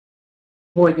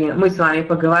Сегодня мы с вами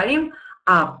поговорим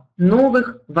о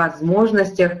новых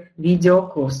возможностях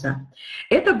видеокурса.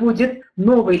 Это будет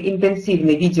новый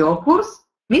интенсивный видеокурс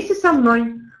вместе со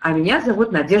мной, а меня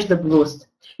зовут Надежда Блост.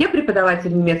 Я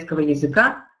преподаватель немецкого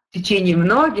языка в течение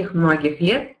многих-многих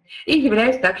лет и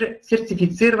являюсь также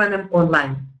сертифицированным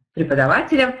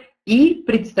онлайн-преподавателем и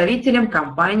представителем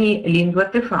компании Lingua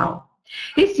TV.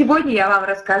 И сегодня я вам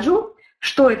расскажу,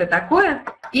 что это такое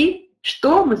и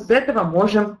что мы с этого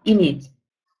можем иметь.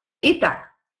 Итак,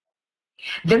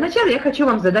 для начала я хочу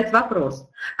вам задать вопрос.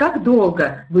 Как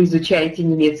долго вы изучаете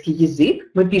немецкий язык?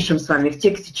 Мы пишем с вами в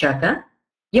тексте чата.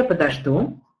 Я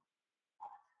подожду.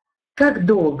 Как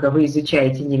долго вы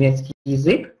изучаете немецкий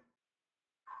язык?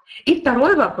 И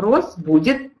второй вопрос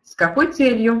будет, с какой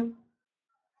целью?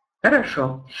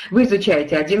 Хорошо. Вы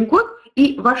изучаете 1 год,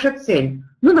 и ваша цель,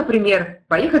 например,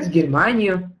 поехать в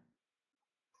Германию,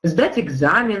 сдать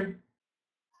экзамен,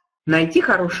 найти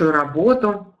хорошую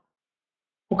работу.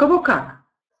 У кого как?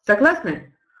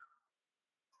 Согласны?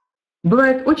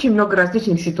 Бывает очень много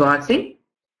различных ситуаций,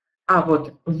 а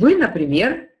вот вы,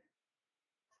 например,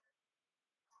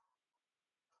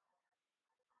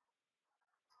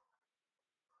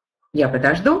 я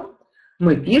подожду,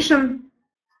 мы пишем.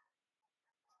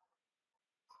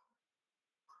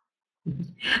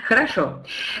 Хорошо.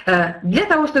 Для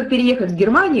того, чтобы переехать в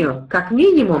Германию, как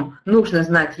минимум нужно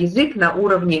знать язык на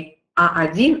уровне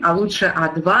А1, а лучше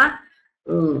А2,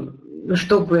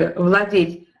 чтобы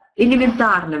владеть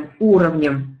элементарным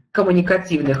уровнем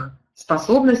коммуникативных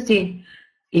способностей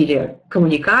или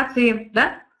коммуникации,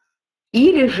 да?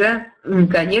 Или же,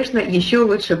 конечно, еще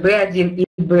лучше B1 и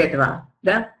B2,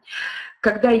 да?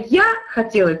 Когда я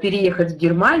хотела переехать в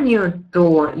Германию,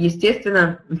 то,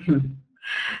 естественно,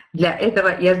 для этого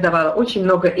я сдавала очень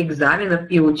много экзаменов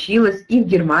и училась и в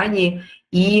Германии,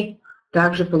 и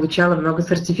также получала много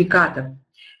сертификатов.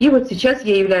 И вот сейчас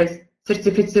я являюсь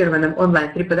сертифицированным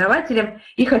онлайн-преподавателем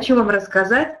и хочу вам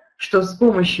рассказать, что с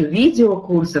помощью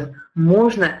видеокурсов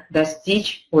можно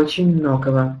достичь очень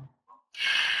многого.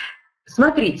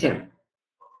 Смотрите,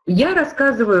 я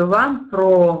рассказываю вам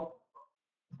про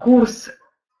курс,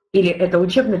 или это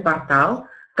учебный портал,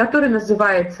 который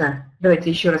называется, давайте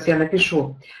еще раз я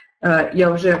напишу, я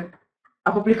уже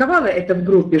опубликовала это в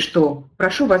группе, что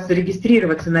прошу вас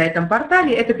зарегистрироваться на этом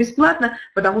портале, это бесплатно,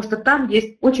 потому что там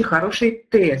есть очень хороший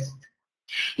тест.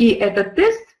 И этот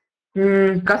тест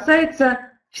касается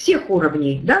всех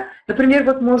уровней, да? Например,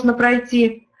 вот можно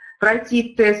пройти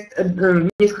тест,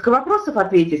 несколько вопросов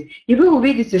ответить, и вы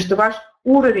увидите, что ваш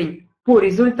уровень по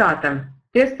результатам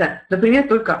теста, например,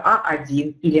 только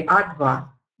А1 или А2.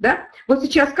 Да? Вот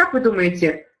сейчас, как вы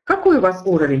думаете, какой у вас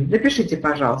уровень? Напишите,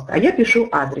 пожалуйста. А я пишу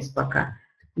адрес пока.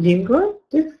 Lingua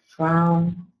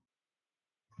TV.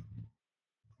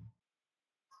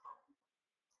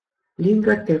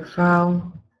 Lingua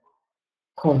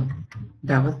TV.com.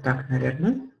 Да, вот так,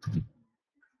 наверное.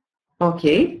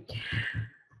 Окей.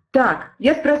 Так,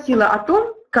 я спросила о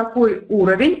том, какой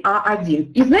уровень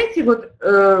А1. И знаете, вот,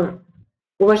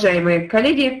 уважаемые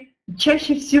коллеги,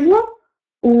 чаще всего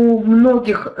у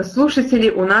многих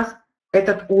слушателей у нас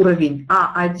этот уровень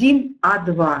А1,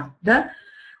 А2. Да?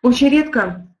 Очень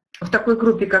редко в такой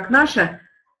группе, как наша,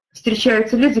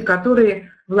 встречаются люди,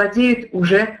 которые владеют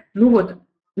уже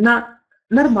на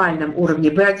нормальном уровне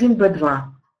B1, B2.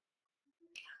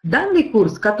 Данный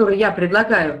курс, который я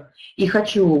предлагаю и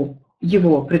хочу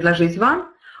его предложить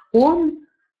вам, он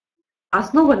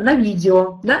основан на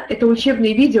видео. Да? Это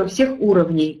учебные видео всех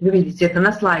уровней. Вы видите это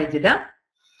на слайде, да?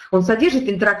 Он содержит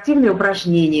интерактивные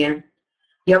упражнения.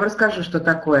 Я вам расскажу, что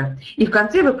такое. И в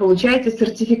конце вы получаете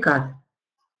сертификат.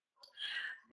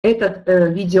 Этот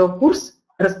видеокурс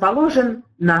расположен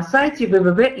на сайте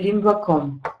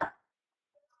www.lingua.com.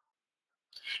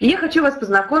 И я хочу вас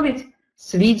познакомить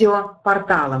с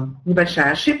видеопорталом.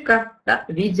 Небольшая ошибка, да?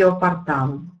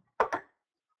 Видеопорталом.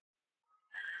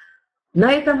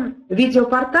 На этом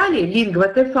видеопортале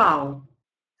Lingua TV.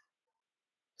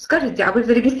 Скажите, а вы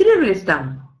зарегистрировались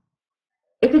там?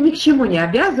 Это ни к чему не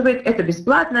обязывает, это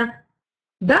бесплатно.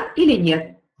 Да или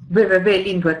нет?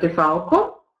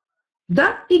 www.linguatv.com.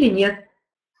 Да или нет?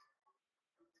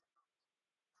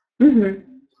 Угу.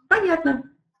 Понятно.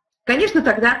 Конечно,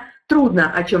 тогда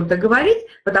трудно о чем-то говорить,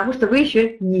 потому что вы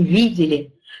еще не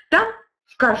видели. Там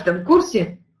в каждом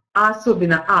курсе, а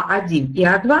особенно А1 и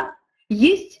А2,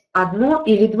 есть 1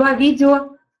 или 2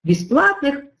 видео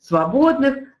бесплатных,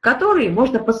 свободных, которые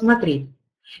можно посмотреть.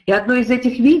 И одно из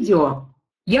этих видео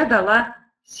я дала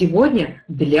сегодня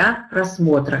для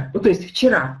просмотра, то есть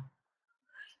вчера.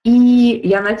 И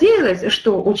я надеялась,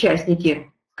 что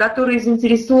участники, которые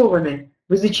заинтересованы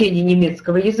в изучении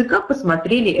немецкого языка,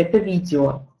 посмотрели это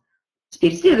видео.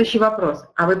 Теперь следующий вопрос.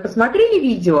 А вы посмотрели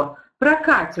видео про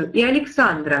Катю и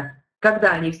Александра,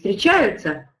 когда они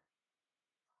встречаются?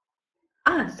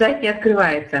 Сайт не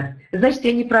открывается. Значит,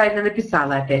 я неправильно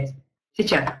написала опять.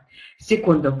 Сейчас,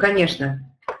 секунду, конечно.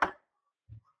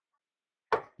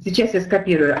 Сейчас я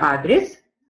скопирую адрес,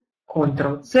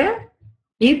 Ctrl-C,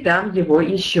 и дам его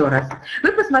еще раз.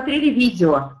 Вы посмотрели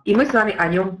видео, и мы с вами о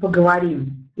нем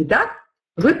поговорим. Итак,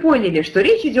 вы поняли, что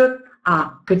речь идет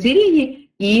о Катерине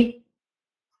и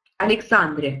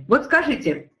Александре. Вот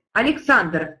скажите,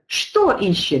 Александр что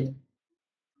ищет?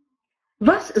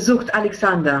 Was sucht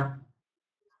Alexander?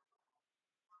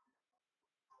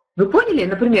 Вы поняли,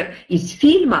 например, из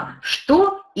фильма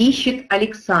 «Что ищет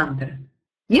Александр»?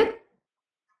 Нет?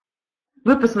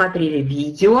 Вы посмотрели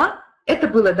видео, это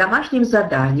было домашним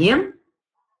заданием,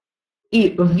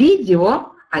 и в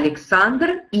видео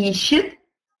Александр ищет...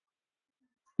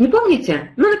 Не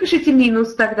помните? Ну, напишите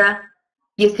минус тогда,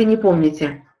 если не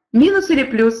помните. Минус или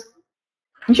плюс?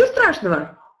 Ничего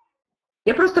страшного.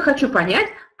 Я просто хочу понять,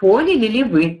 поняли ли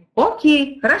вы.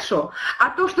 Окей, хорошо. А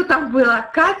то, что там было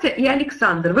Катя и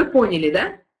Александр, вы поняли,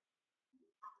 да?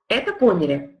 Это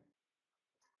поняли.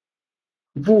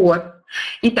 Вот.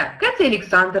 Итак, Катя и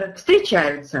Александр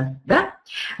встречаются, да?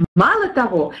 Мало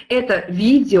того, это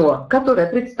видео, которое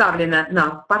представлено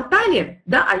на портале,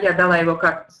 да, а я дала его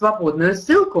как свободную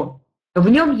ссылку, в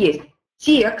нем есть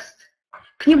текст,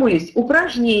 к нему есть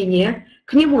упражнение,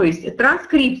 к нему есть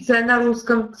транскрипция на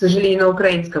русском, к сожалению, на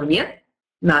украинском нет,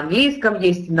 на английском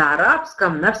есть, на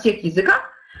арабском, на всех языках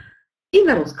и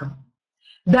на русском.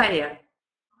 Далее,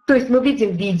 то есть мы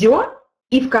видим видео,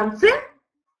 и в конце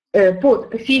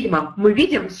под фильмом мы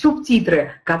видим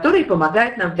субтитры, которые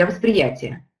помогают нам для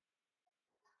восприятия.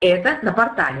 Это на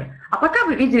портале. А пока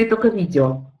вы видели только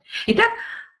видео. Итак,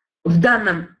 в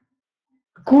данном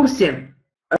курсе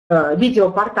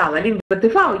видеопортала Lingua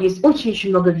TV есть очень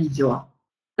много видео.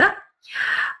 Да?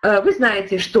 Вы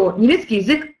знаете, что немецкий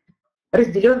язык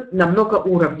разделен на много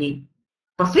уровней.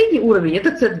 Последний уровень – это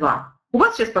C2. У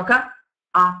вас сейчас пока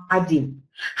А1.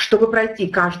 Чтобы пройти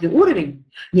каждый уровень,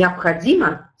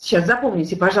 необходимо, сейчас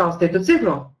запомните, пожалуйста, эту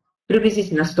цифру,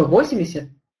 приблизительно 180,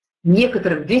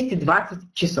 некоторым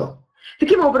 220 часов.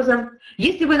 Таким образом,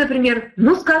 если вы, например,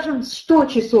 ну скажем, 100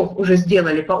 часов уже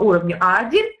сделали по уровню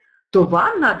А1, то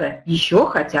вам надо еще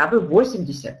хотя бы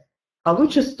 80, а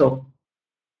лучше 100.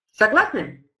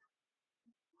 Согласны?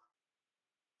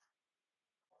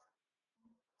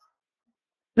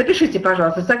 Напишите,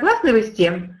 пожалуйста, согласны вы с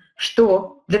тем,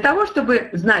 что для того, чтобы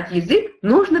знать язык,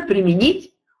 нужно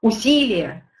применить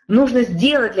усилия, нужно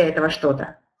сделать для этого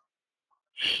что-то.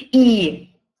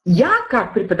 И я,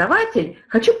 как преподаватель,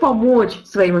 хочу помочь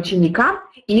своим ученикам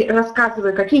и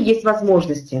рассказываю, какие есть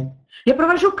возможности. Я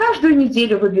провожу каждую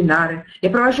неделю вебинары,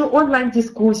 я провожу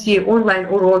онлайн-дискуссии,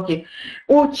 онлайн-уроки.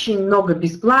 Очень много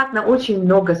бесплатно, очень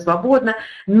много свободно,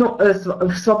 но,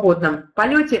 в свободном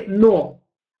полете, но,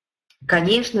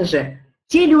 конечно же,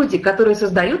 те люди, которые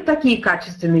создают такие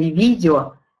качественные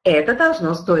видео, это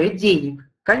должно стоить денег,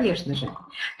 конечно же.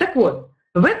 Так вот,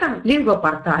 в этом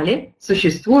лингвопортале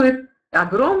существует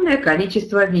огромное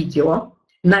количество видео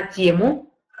на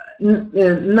тему,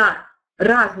 на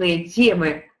разные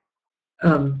темы,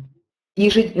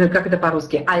 как это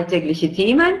по-русски, alltägliche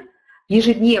Themen,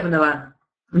 ежедневного,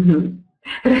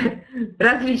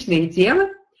 различные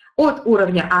темы, от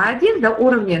уровня А1 до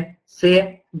уровня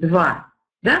С2.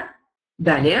 Да?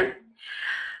 Далее.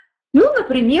 Ну,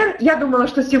 например, я думала,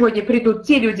 что сегодня придут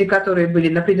те люди, которые были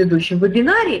на предыдущем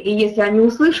вебинаре, и если они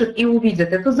услышат и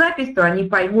увидят эту запись, то они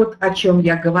поймут, о чем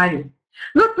я говорю.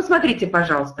 Ну вот посмотрите,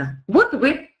 пожалуйста. Вот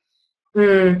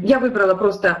я выбрала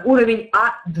просто уровень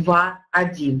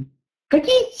А2-1.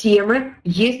 Какие темы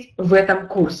есть в этом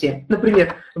курсе?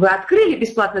 Например, вы открыли,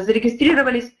 бесплатно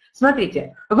зарегистрировались.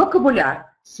 Смотрите,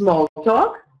 вокабуляр, small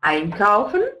talk,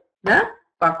 einkaufen, да,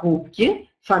 покупки,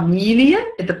 фамилия,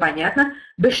 это понятно,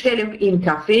 Bestellung im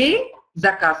Café,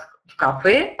 заказ в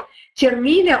кафе,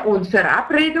 Termine und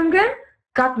Verabredungen,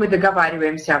 как мы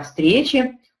договариваемся о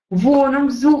встрече,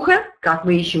 Wohnungssuche, как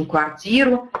мы ищем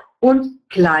квартиру, und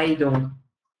Kleidung.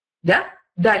 Да?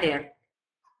 Далее.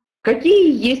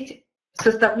 Какие есть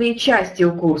составные части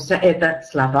у курса? Это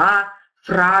слова,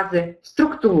 фразы,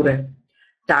 структуры.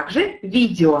 Также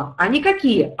видео. Они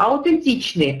какие?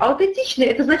 Аутентичные. Аутентичные –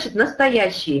 это значит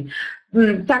настоящие.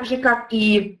 Так же, как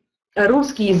и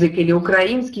русский язык или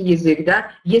украинский язык,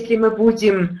 да, если мы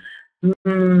будем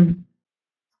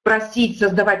просить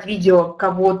создавать видео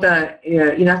кого-то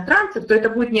иностранцев, то это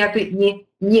будет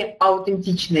не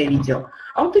аутентичное видео.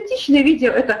 Аутентичное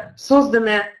видео – это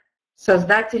созданное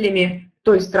создателями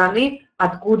той страны,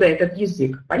 откуда этот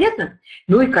язык. Понятно?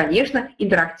 Ну и, конечно,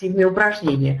 интерактивные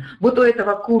упражнения. Вот у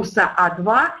этого курса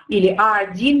А2 или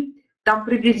А1 там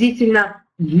приблизительно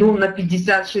на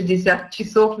 50-60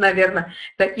 часов, наверное,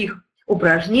 таких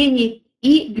упражнений.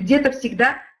 И где-то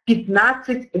всегда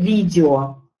 15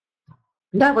 видео.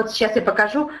 Да, вот сейчас я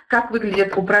покажу, как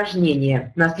выглядят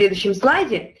упражнения. На следующем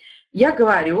слайде я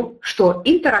говорю, что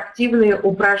интерактивные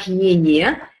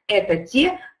упражнения – это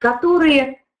те,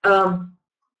 которые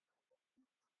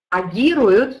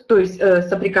агируют, то есть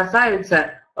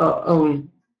соприкасаются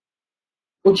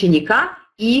ученика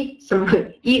и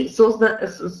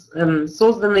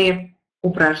созданные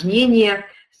упражнения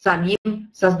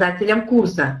самим создателем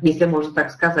курса, если можно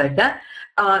так сказать. Да?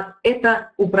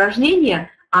 Это упражнение,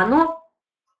 оно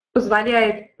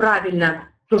позволяет правильно,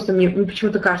 просто мне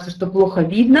почему-то кажется, что плохо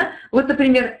видно. Вот,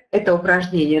 например, это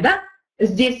упражнение. Да?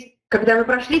 Здесь, когда мы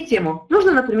прошли тему,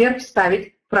 нужно, например,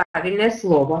 вставить правильное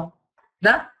слово.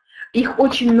 Да? Их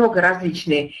очень много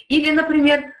различные. Или,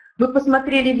 например, мы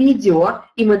посмотрели видео,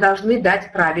 и мы должны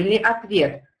дать правильный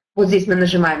ответ. Вот здесь мы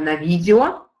нажимаем на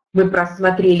видео, мы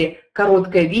просмотрели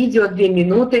короткое видео, 2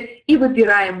 минуты, и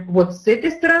выбираем вот с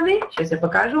этой стороны, сейчас я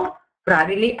покажу,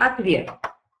 правильный ответ.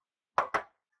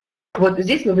 Вот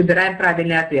здесь мы выбираем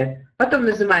правильный ответ. Потом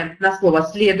нажимаем на слово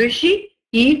 «следующий»,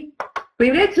 и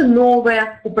появляется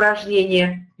новое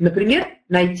упражнение. Например,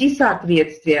 «найти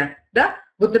соответствие». Да?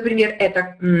 Вот, например,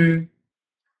 это...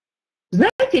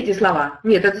 Знаете эти слова?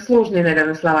 Нет, это сложные,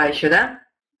 наверное, слова еще, да?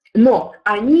 Но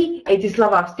они, эти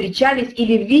слова, встречались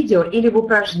или в видео, или в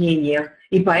упражнениях.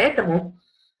 И поэтому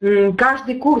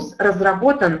каждый курс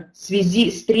разработан в связи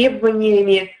с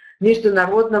требованиями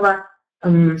международного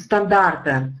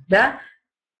стандарта. Да?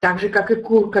 Так же, как и,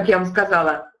 как я вам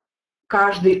сказала,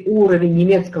 каждый уровень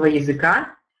немецкого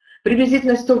языка,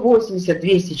 приблизительно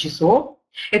 180-200 часов.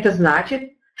 Это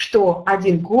значит, что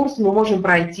один курс мы можем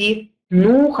пройти,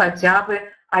 хотя бы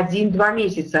 1-2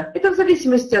 месяца. Это в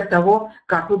зависимости от того,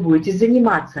 как вы будете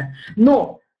заниматься.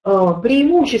 Но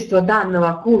преимущество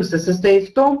данного курса состоит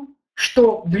в том,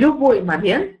 что в любой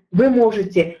момент вы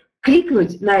можете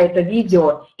кликнуть на это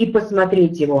видео и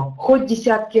посмотреть его хоть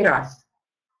десятки раз.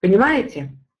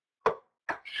 Понимаете?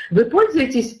 Вы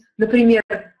пользуетесь, например,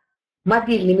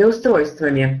 мобильными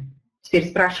устройствами? Теперь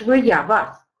спрашиваю я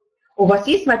вас. У вас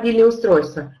есть мобильное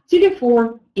устройство?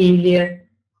 Телефон или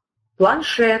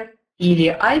планшет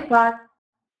или iPad?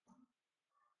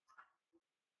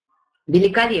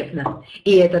 Великолепно.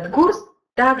 И этот курс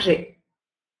также,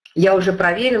 я уже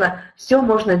проверила, все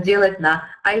можно делать на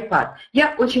iPad.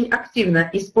 Я очень активно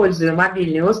использую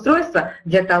мобильные устройства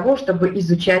для того, чтобы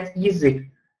изучать язык.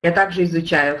 Я также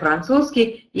изучаю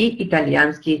французский и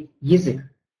итальянский язык.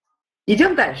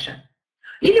 Идем дальше.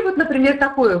 Или вот, например,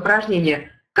 такое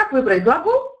упражнение. Как выбрать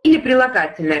глагол или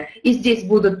прилагательное? И здесь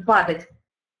будут падать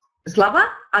слова,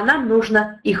 а нам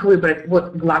нужно их выбрать.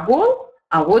 Вот глагол,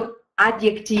 а вот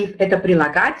адъектив – это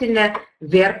прилагательное,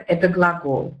 verb – это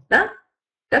глагол. Да?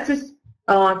 Das ist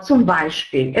zum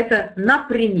Beispiel. Это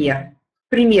например.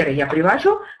 Примеры я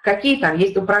привожу, какие там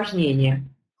есть упражнения.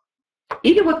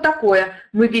 Или вот такое.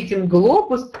 Мы видим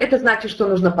глобус, это значит, что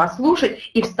нужно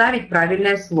послушать и вставить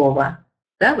правильное слово.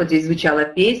 Да, вот здесь звучала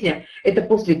песня. Это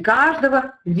после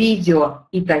каждого видео.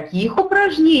 И таких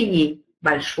упражнений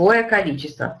большое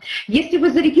количество. Если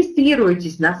вы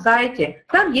зарегистрируетесь на сайте,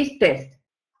 там есть тест.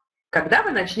 Когда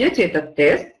вы начнете этот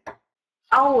тест,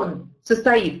 а он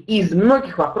состоит из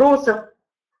многих вопросов,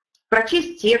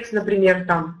 прочесть текст, например,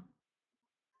 там,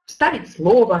 вставить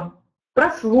слово,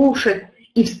 прослушать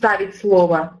и вставить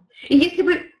слово. И если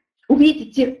вы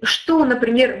увидите, что,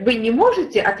 например, вы не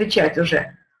можете отвечать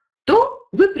уже, то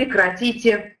вы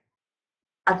прекратите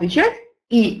отвечать,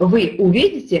 и вы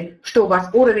увидите, что у вас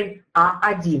уровень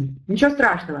А1. Ничего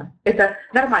страшного, это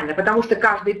нормально, потому что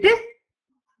каждый тест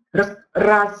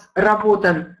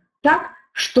разработан так,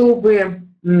 чтобы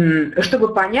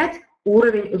понять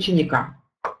уровень ученика.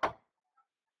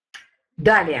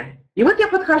 Далее. И вот я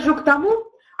подхожу к тому,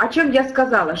 о чем я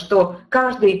сказала, что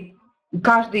каждый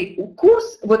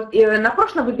курс, вот на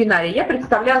прошлом вебинаре я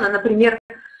представляла, например,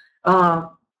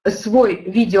 свой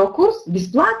видеокурс,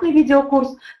 бесплатный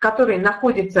видеокурс, который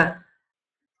находится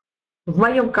в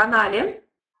моем канале,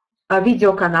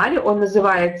 видеоканале, он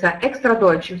называется «Extra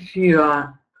Deutsch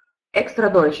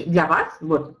для вас»,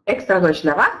 вот, «Extra Deutsch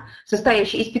для вас»,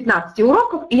 состоящий из 15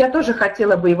 уроков, и я тоже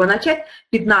хотела бы его начать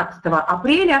 15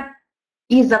 апреля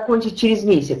и закончить через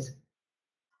месяц.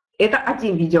 Это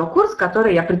один видеокурс,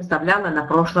 который я представляла на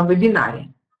прошлом вебинаре.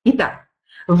 Итак,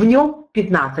 в нем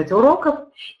 15 уроков,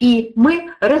 и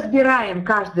мы разбираем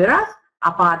каждый раз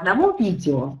по одному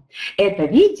видео. Это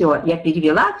видео я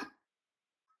перевела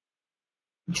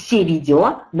все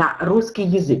видео на русский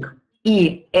язык.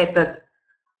 И этот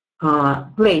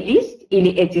плейлист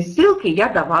или эти ссылки я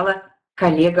давала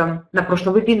коллегам на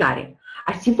прошлом вебинаре.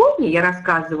 А сегодня я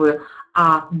рассказываю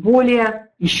о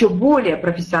еще более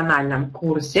профессиональном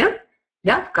курсе,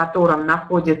 да, в котором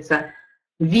находятся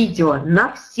видео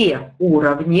на все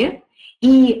уровни.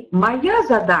 И моя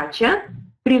задача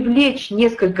привлечь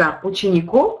несколько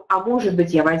учеников, а может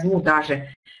быть я возьму даже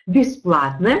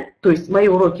бесплатно, то есть мои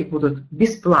уроки будут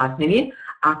бесплатными,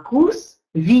 а курс,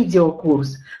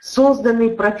 видеокурс,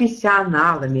 созданный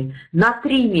профессионалами на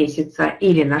 3 месяца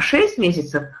или на 6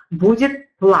 месяцев,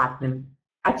 будет платным.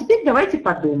 А теперь давайте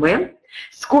подумаем,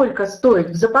 сколько стоит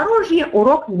в Запорожье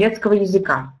урок немецкого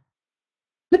языка.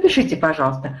 Напишите,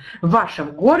 пожалуйста, в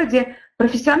вашем городе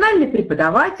профессиональный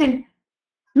преподаватель,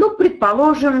 ну,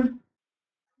 предположим,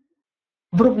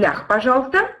 в рублях,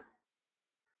 пожалуйста,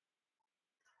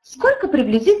 сколько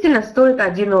приблизительно стоит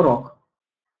один урок?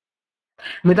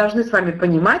 Мы должны с вами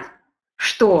понимать,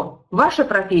 что ваша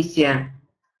профессия,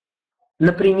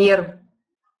 например,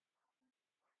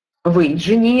 вы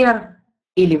инженер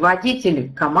или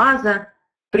водитель КАМАЗа,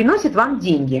 приносит вам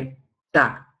деньги.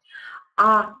 Так.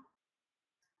 А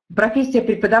профессия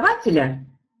преподавателя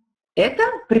 – это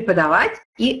преподавать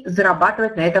и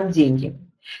зарабатывать на этом деньги.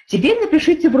 Теперь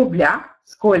напишите в рублях,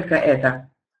 сколько это.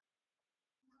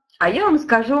 А я вам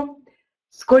скажу,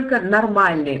 сколько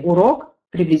нормальный урок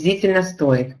приблизительно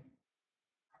стоит.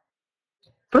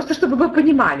 Просто чтобы вы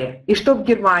понимали, и что в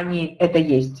Германии это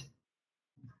есть.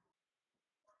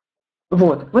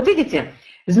 Вот видите,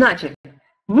 значит,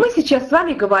 мы сейчас с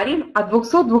вами говорим о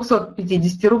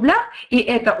 200-250 рублях, и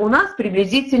это у нас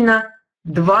приблизительно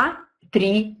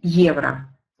 2-3 евро.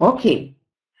 Окей.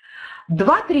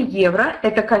 2-3 евро –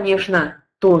 это, конечно,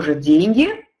 тоже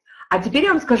деньги. А теперь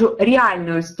я вам скажу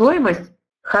реальную стоимость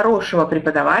хорошего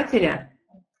преподавателя,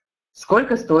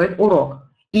 сколько стоит урок.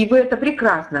 И вы это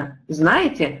прекрасно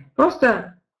знаете,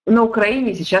 просто на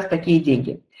Украине сейчас такие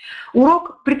деньги.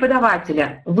 Урок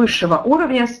преподавателя высшего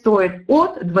уровня стоит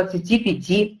от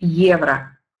 25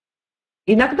 евро.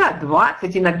 Иногда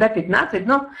 20, иногда 15,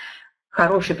 но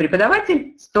хороший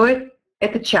преподаватель стоит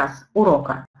это час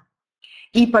урока.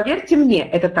 И поверьте мне,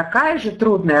 это такая же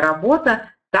трудная работа,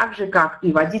 так же, как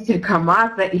и водитель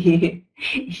КАМАЗа и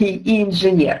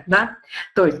инженер. Да?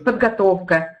 То есть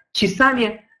подготовка,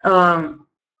 часами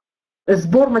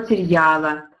сбор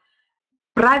материала,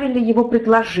 правильно его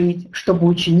предложить, чтобы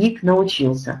ученик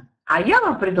научился. А я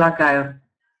вам предлагаю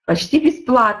почти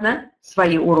бесплатно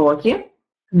свои уроки,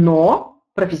 но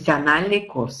профессиональный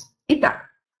курс. Итак,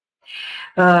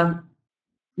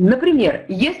 например,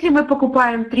 если мы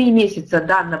покупаем 3 месяца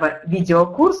данного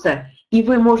видеокурса, и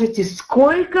вы можете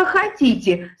сколько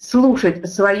хотите слушать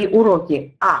свои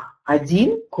уроки,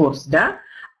 один курс, да,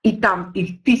 и там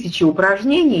их 1000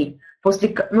 упражнений,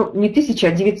 после, ну, не 1000,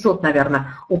 а 900,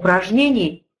 наверное,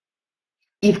 упражнений,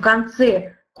 и в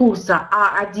конце курса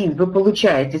А1 вы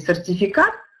получаете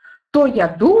сертификат, то я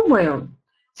думаю,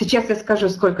 сейчас я скажу,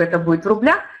 сколько это будет в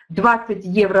рублях, 20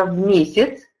 евро в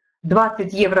месяц,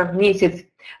 20 евро в месяц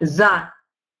за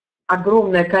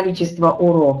огромное количество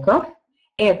уроков,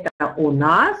 это у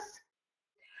нас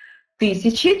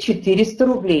 1400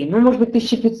 рублей, ну, может быть,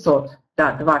 1500,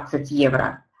 да, 20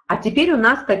 евро. А теперь у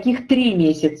нас таких 3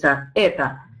 месяца,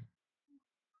 это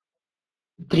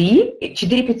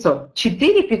 4500.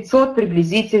 4500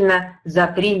 приблизительно за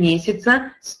 3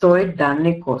 месяца стоит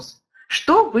данный курс.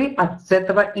 Что вы от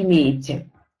этого имеете?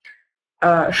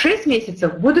 6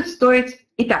 месяцев будут стоить,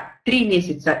 итак, 3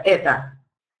 месяца это,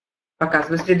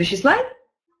 показываю следующий слайд,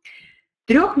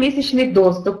 3-месячный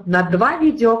доступ на 2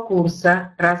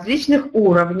 видеокурса различных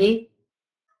уровней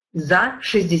за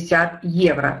 60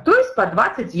 евро, то есть по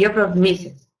 20 евро в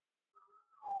месяц.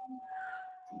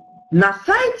 На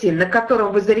сайте, на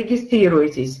котором вы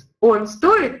зарегистрируетесь, он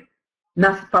стоит,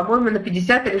 по-моему, на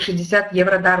 50 или 60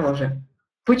 евро дороже.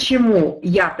 Почему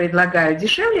я предлагаю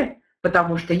дешевле?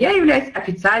 Потому что я являюсь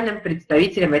официальным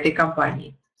представителем этой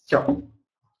компании. Все.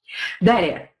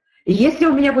 Далее, если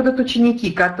у меня будут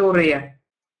ученики, которые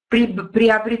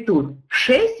приобретут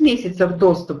 6 месяцев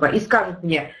доступа и скажут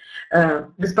мне,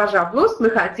 госпожа Блус, мы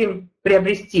хотим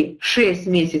приобрести 6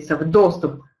 месяцев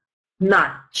доступ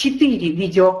на 4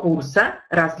 видеокурса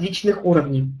различных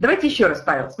уровней. Давайте еще раз,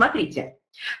 Павел, смотрите.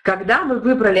 Когда мы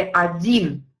выбрали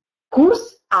один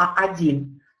курс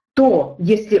А1, то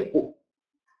если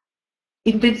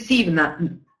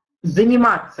интенсивно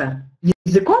заниматься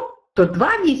языком, то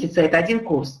 2 месяца – это один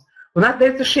курс. У нас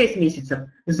дается 6 месяцев.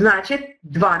 Значит,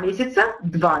 2 месяца,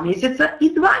 2 месяца и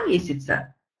 2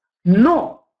 месяца.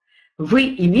 Но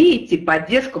вы имеете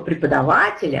поддержку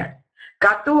преподавателя,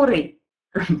 который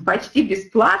почти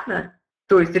бесплатно,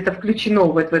 то есть это включено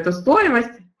в эту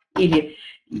стоимость, или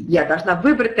я должна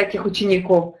выбрать таких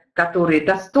учеников, которые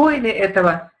достойны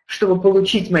этого, чтобы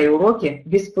получить мои уроки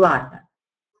бесплатно.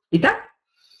 Итак,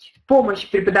 помощь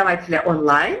преподавателя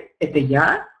онлайн – это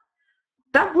я.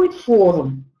 Там будет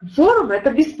форум. Форум –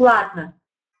 это бесплатно.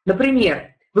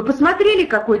 Например, вы посмотрели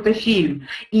какой-то фильм,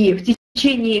 и в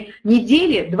течение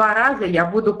недели 2 раза я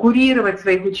буду курировать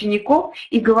своих учеников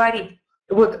и говорить: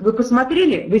 вот вы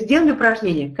посмотрели, вы сделали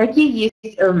упражнения, какие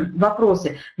есть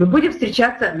вопросы. Мы будем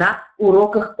встречаться на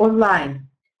уроках онлайн.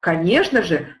 Конечно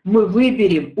же, мы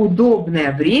выберем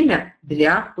удобное время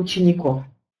для учеников.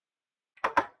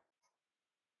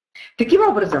 Таким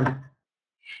образом,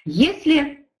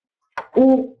 если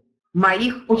у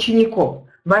моих учеников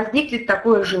возникнет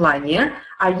такое желание,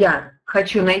 а я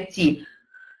хочу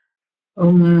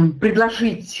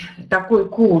предложить такой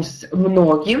курс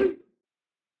многим,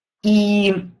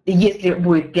 и если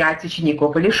будет 5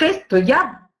 учеников или 6, то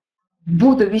я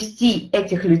буду вести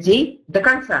этих людей до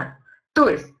конца. То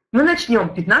есть мы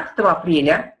начнем 15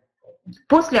 апреля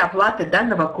после оплаты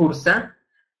данного курса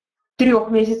 3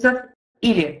 месяцев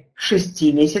или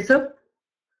 6 месяцев.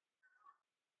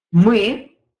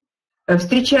 Мы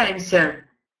встречаемся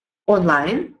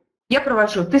онлайн, я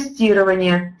провожу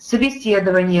тестирование,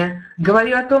 собеседование,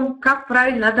 говорю о том, как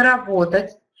правильно надо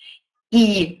работать.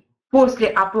 И после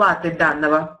оплаты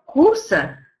данного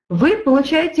курса вы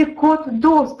получаете код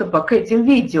доступа к этим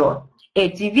видео.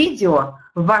 Эти видео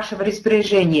в вашем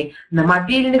распоряжении на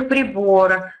мобильных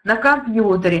приборах, на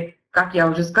компьютере, как я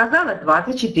уже сказала,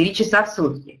 24 часа в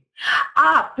сутки.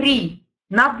 А при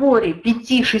наборе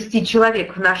 5-6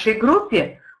 человек в нашей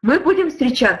группе мы будем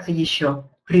встречаться еще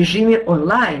в режиме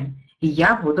онлайн. И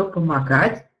я буду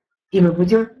помогать, и мы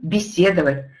будем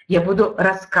беседовать, я буду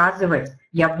рассказывать,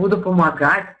 я буду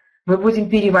помогать, мы будем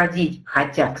переводить.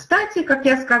 Хотя, кстати, как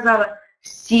я сказала,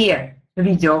 все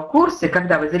видеокурсы,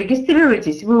 когда вы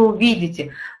зарегистрируетесь, вы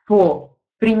увидите по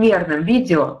примерным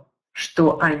видео,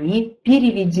 что они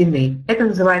переведены. Это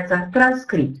называется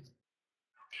транскрипт.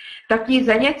 Такие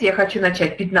занятия я хочу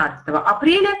начать 15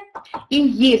 апреля. И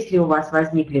если у вас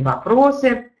возникли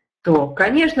вопросы, то,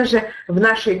 конечно же, в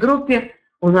нашей группе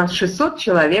у нас 600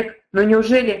 человек, но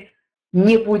неужели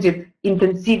не будет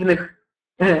интенсивных,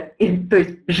 то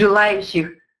есть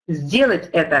желающих сделать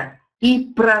это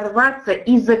и прорваться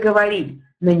и заговорить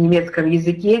на немецком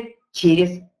языке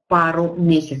через пару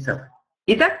месяцев?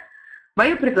 Итак,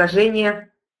 мое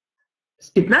предложение с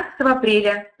 15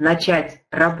 апреля начать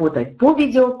работать по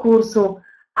видеокурсу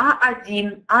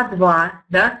А1, А2,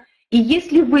 да, и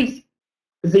если вы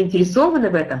заинтересованы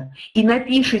в этом и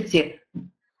напишите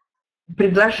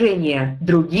предложение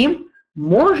другим,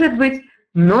 может быть,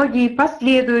 многие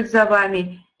последуют за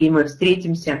вами, и мы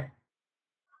встретимся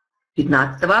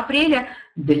 15 апреля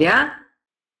для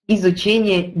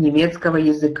изучения немецкого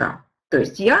языка. То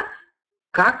есть я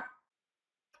как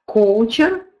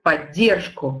коучер,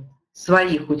 поддержку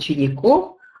своих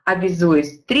учеников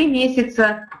обязуюсь 3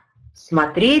 месяца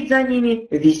смотреть за ними,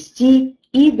 вести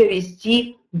и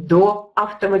довести до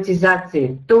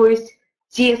автоматизации. То есть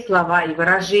те слова и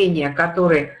выражения,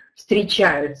 которые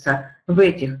встречаются в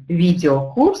этих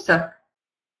видеокурсах,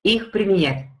 их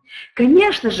применять.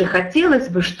 Конечно же, хотелось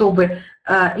бы, чтобы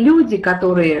люди,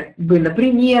 которые бы,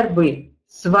 например,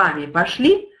 с вами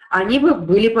пошли, они бы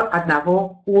были бы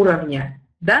одного уровня.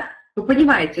 Да? Вы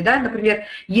понимаете, да? Например,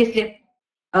 если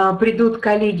придут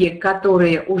коллеги,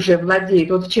 которые уже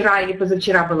владеют, вот вчера или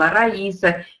позавчера была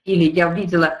Раиса, или я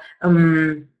увидела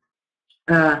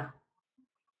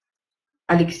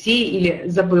Алексей, или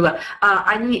забыла,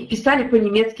 они писали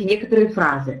по-немецки некоторые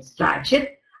фразы.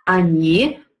 Значит,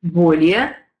 они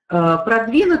более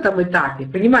продвинутом этапе.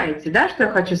 Понимаете, да, что я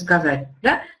хочу сказать?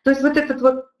 Да? То есть вот этот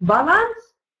вот баланс,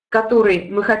 который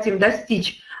мы хотим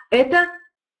достичь, это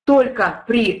только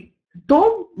при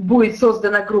том будет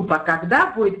создана группа, когда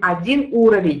будет 1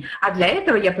 уровень. А для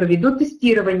этого я проведу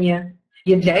тестирование.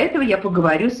 И для этого я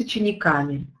поговорю с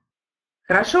учениками.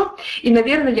 Хорошо? И,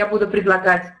 наверное, я буду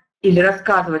предлагать или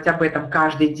рассказывать об этом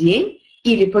каждый день,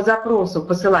 или по запросу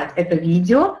посылать это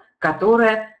видео,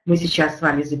 которое мы сейчас с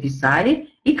вами записали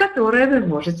и которое вы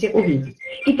можете увидеть.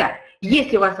 Итак,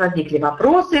 если у вас возникли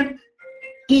вопросы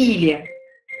или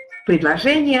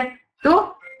предложения,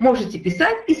 то можете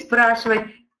писать и спрашивать.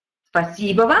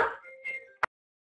 Спасибо вам.